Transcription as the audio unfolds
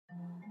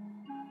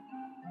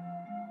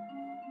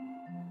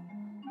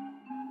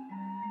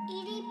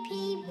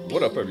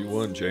What up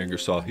everyone, Jay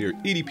Ingersoll here,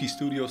 EDP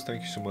Studios.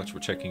 Thank you so much for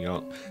checking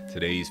out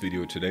today's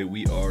video. Today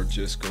we are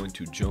just going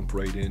to jump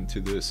right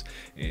into this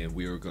and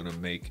we are going to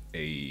make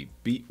a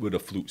beat with a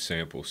flute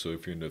sample. So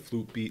if you're into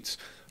flute beats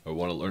or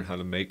want to learn how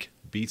to make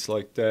beats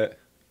like that,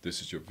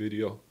 this is your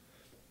video.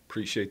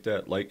 Appreciate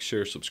that. Like,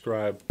 share,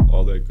 subscribe,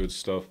 all that good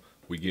stuff.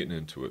 We getting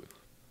into it.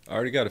 I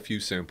already got a few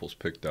samples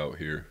picked out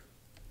here.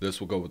 This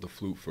will go with the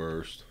flute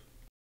first.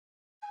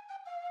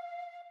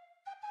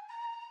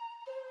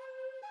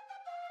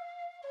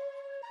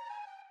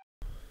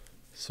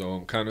 So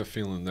I'm kind of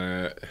feeling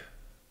that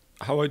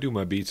how I do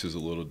my beats is a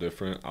little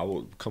different. I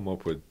will come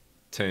up with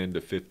 10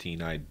 to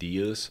 15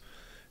 ideas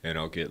and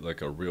I'll get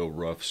like a real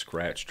rough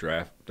scratch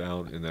draft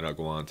down and then I'll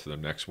go on to the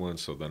next one.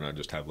 So then I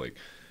just have like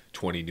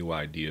 20 new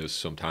ideas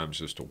sometimes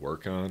just to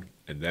work on,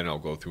 and then I'll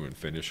go through and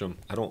finish them.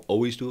 I don't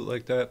always do it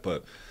like that,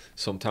 but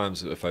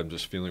sometimes if I'm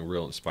just feeling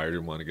real inspired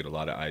and want to get a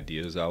lot of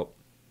ideas out,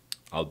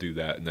 I'll do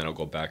that and then I'll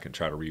go back and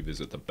try to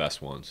revisit the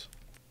best ones.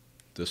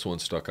 This one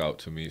stuck out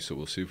to me, so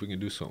we'll see if we can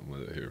do something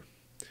with it here.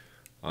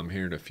 I'm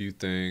hearing a few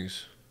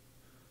things.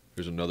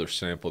 There's another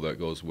sample that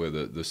goes with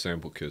it. This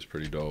sample kit's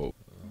pretty dope.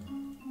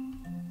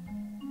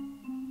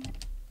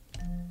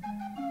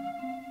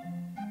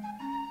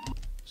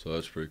 So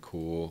that's pretty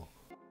cool.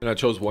 And I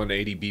chose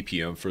 180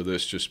 BPM for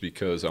this just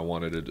because I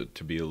wanted it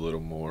to be a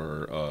little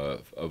more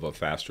of a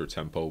faster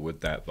tempo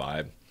with that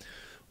vibe.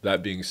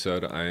 That being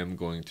said, I am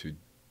going to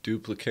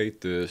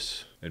duplicate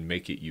this and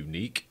make it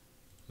unique.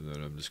 And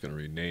then I'm just going to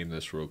rename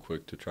this real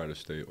quick to try to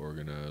stay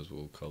organized.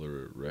 We'll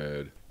color it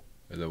red.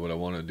 And then what I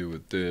want to do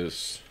with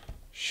this,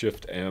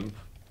 Shift M,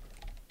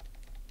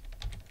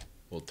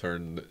 will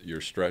turn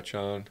your stretch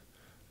on.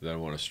 Then I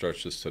want to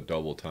stretch this to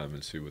double time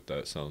and see what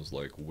that sounds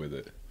like with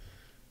it.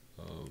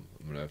 I'm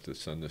going to have to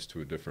send this to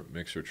a different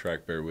mixer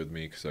track. Bear with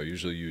me because I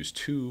usually use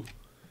two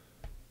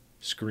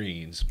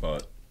screens,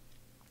 but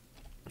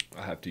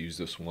I have to use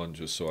this one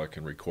just so I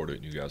can record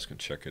it and you guys can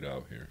check it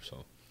out here.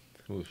 So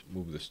we'll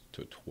move this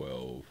to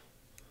 12.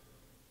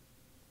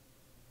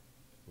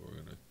 We're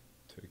going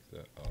to take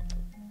that off.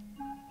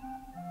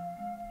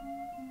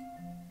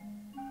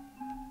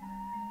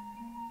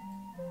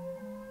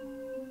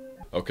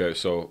 Okay,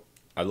 so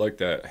I like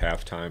that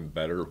halftime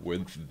better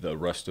with the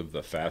rest of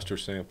the faster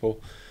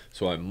sample.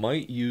 So I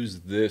might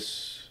use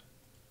this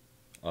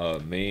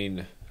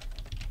main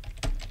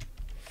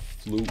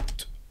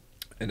flute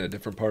in a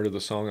different part of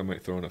the song. I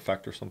might throw an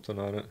effect or something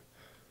on it.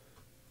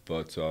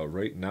 But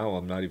right now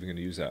I'm not even going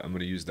to use that. I'm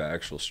going to use the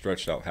actual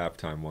stretched out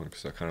halftime one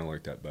because I kind of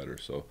like that better.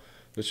 So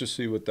let's just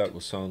see what that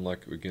will sound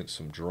like against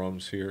some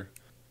drums here.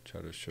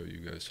 Try to show you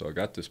guys. So I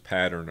got this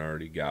pattern I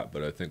already got,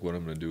 but I think what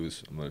I'm going to do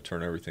is I'm going to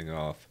turn everything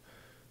off.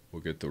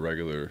 We'll get the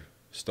regular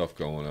stuff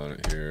going on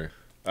it here.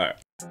 All right.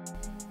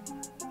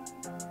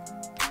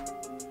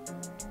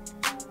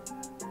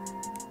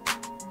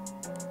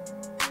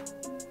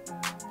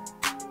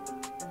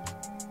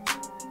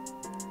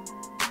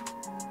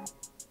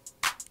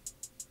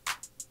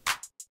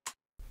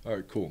 All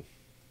right, cool.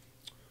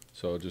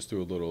 So I'll just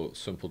do a little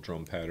simple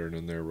drum pattern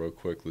in there real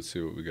quick. Let's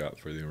see what we got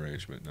for the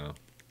arrangement now.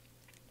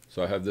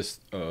 So I have this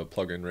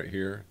plugin right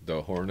here,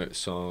 the Hornet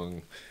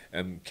Song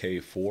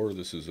MK4.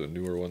 This is a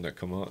newer one that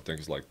come out. I think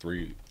it's like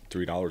 $3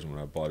 when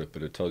I bought it,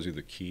 but it tells you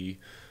the key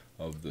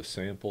of the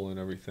sample and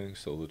everything.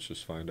 So let's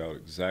just find out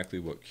exactly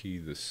what key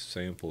this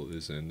sample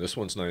is in. This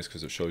one's nice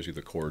because it shows you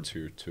the chords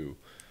here too.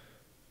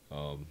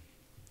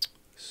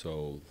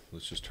 So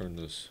let's just turn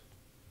this.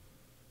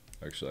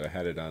 Actually, I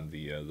had it on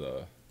the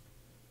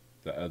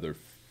other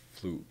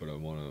flute, but I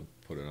want to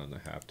put it on the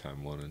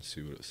halftime one and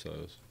see what it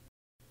says.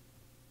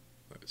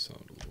 Might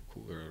sound a little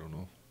cooler, I don't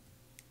know.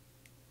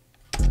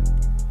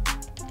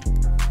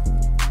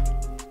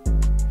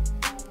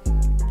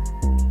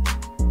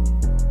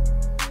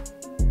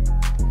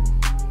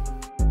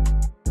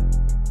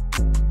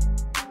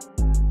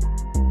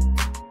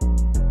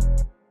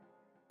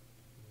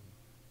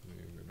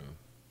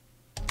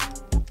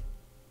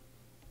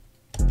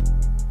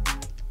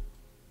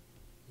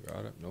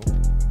 Got it? Nope.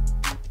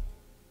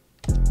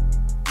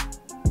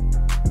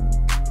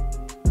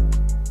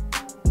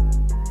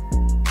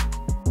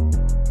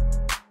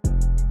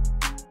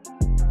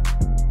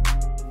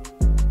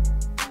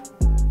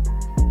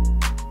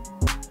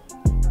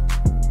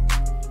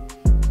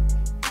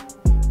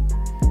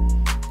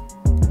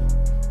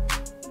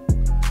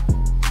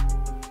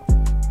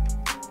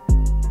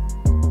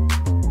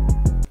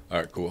 All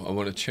right, cool. I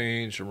want to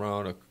change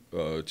around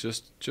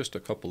just a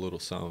couple little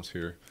sounds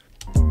here.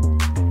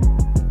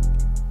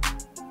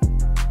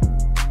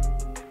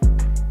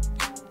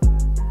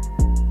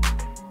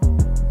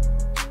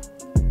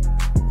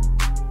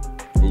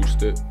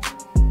 Boost it.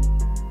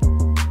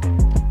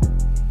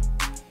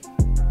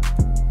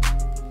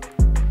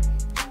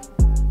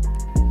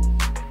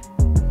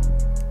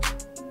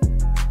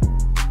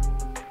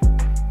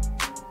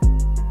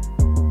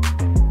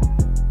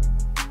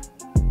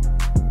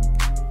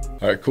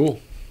 All right, cool.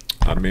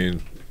 I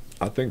mean,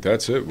 I think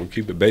that's it. We'll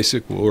keep it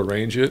basic. We'll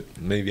arrange it,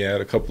 maybe add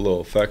a couple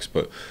of effects,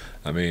 but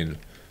I mean,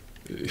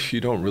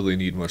 you don't really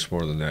need much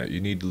more than that.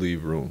 You need to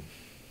leave room.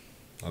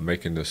 I'm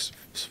making this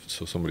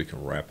so somebody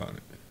can rap on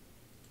it.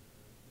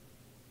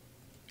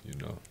 You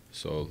know.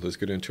 So let's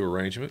get into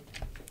arrangement.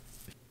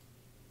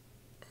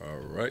 All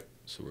right.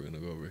 So we're going to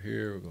go over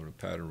here. We're going to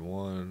pattern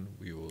 1.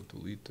 We will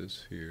delete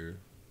this here.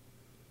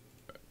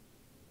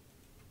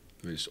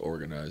 Let me just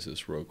organize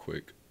this real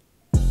quick.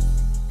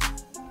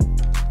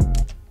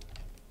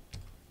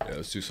 Yeah,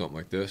 let's do something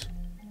like this.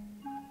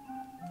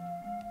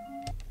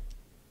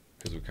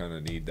 Because we kind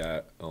of need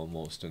that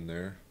almost in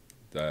there.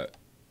 That,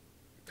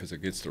 because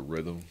it gets the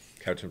rhythm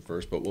catching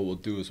first. But what we'll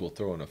do is we'll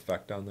throw an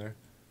effect on there.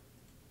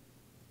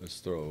 Let's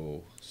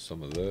throw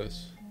some of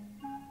this.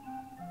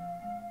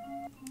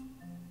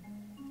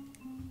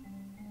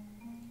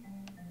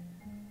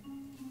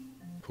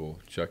 Cool,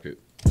 check it.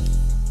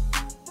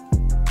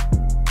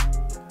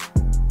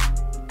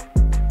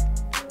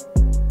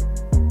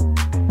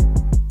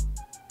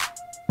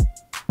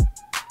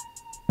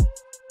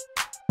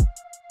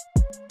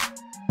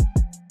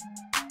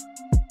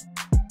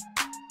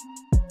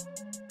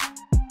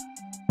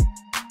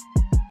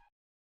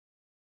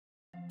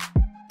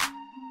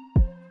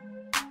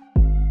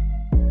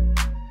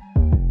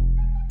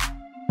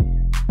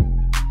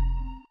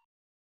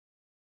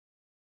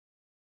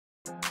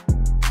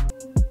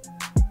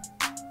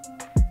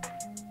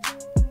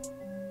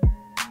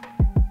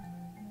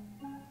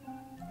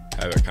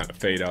 Have it kind of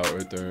fade out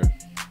right there.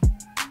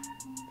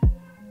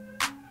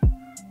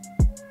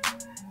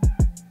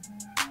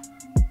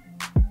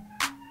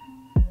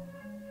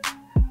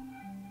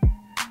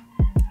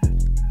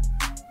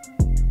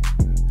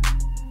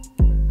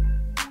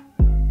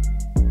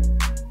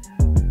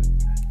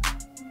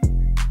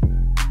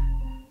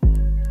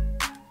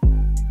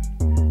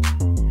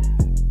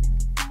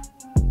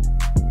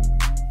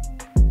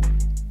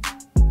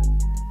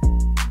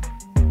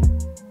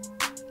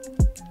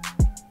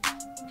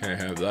 Can't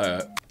have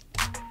that.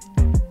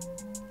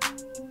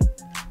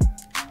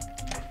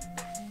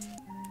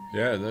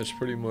 Yeah, that's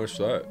pretty much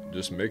that.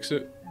 Just mix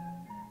it.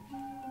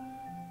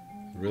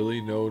 Really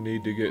no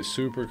need to get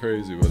super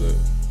crazy with it.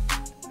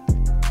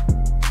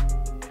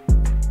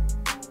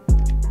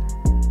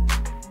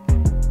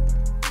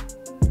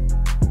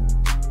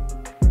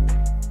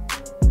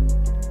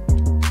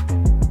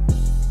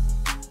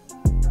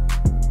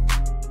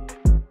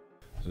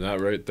 And that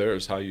right there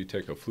is how you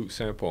take a flute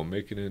sample and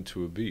make it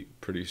into a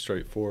beat. Pretty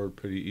straightforward,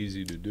 pretty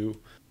easy to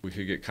do. We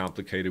could get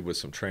complicated with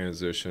some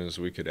transitions.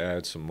 We could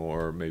add some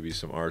more, maybe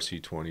some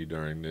RC20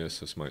 during this.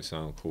 This might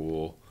sound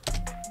cool.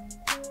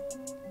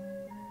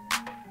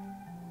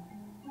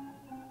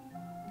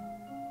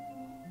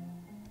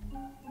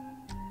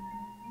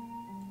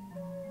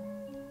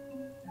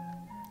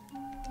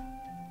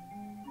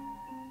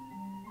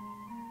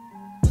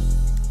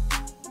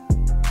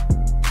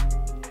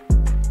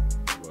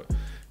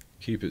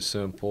 Keep it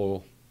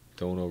simple,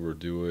 don't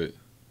overdo it.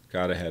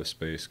 Gotta have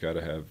space,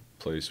 gotta have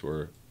place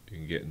where you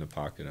can get in the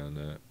pocket on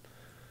that.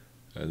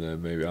 And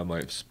then maybe I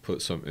might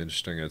put something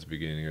interesting at the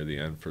beginning or the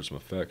end for some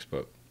effects.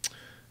 But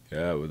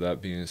yeah, with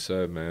that being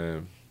said,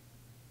 man,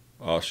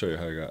 I'll show you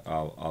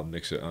how I'll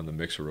mix it on the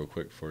mixer real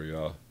quick for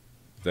y'all.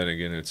 Then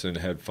again, it's in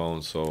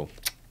headphones, so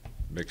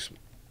mix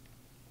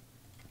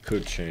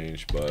could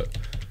change, but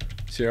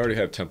see, I already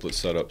have templates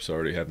set up, so I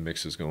already have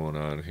mixes going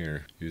on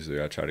here. Usually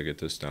I try to get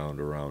this down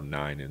to around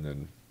 9, and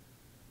then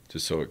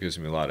just so it gives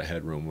me a lot of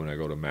headroom when I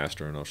go to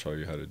master, and I'll show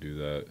you how to do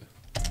that.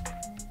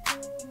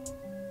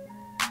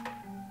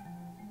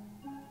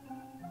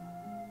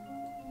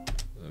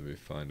 Let me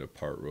find a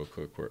part real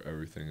quick where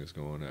everything is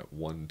going at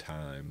one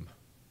time.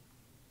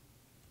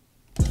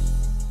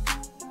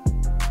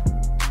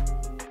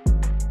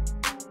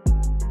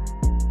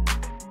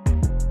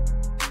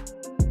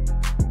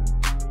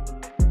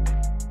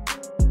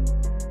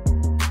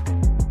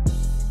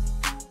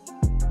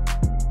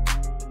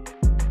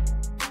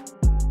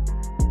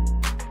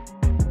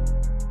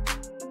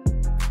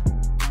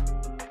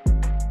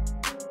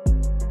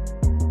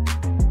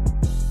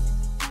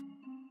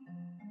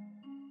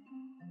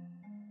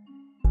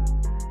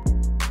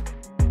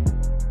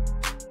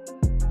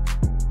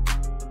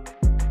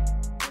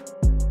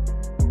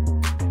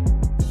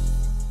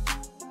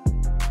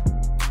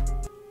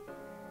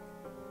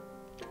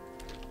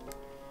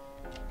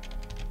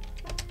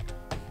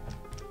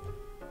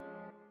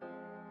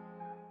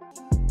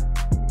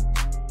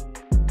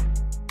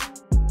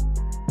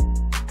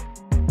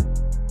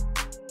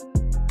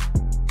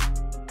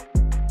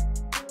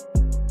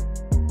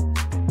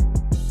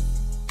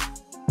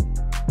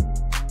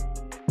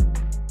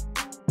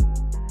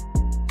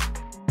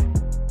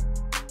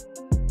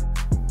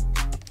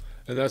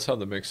 And that's how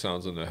the mix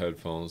sounds in the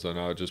headphones. And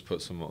I'll just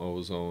put some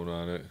ozone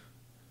on it.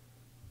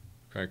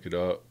 Crank it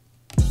up.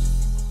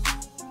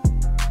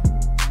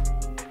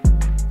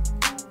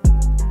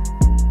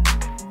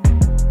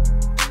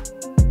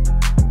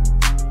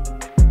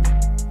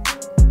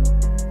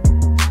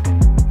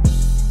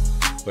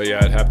 But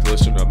yeah, I'd have to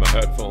listen to my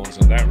headphones.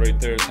 And that right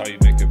there is how you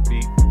make a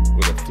beat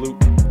with a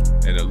flute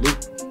and a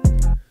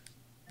loop.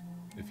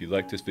 If you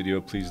like this video,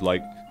 please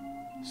like,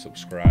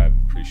 subscribe.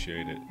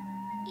 Appreciate it.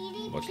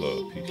 Much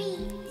love.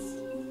 Peace.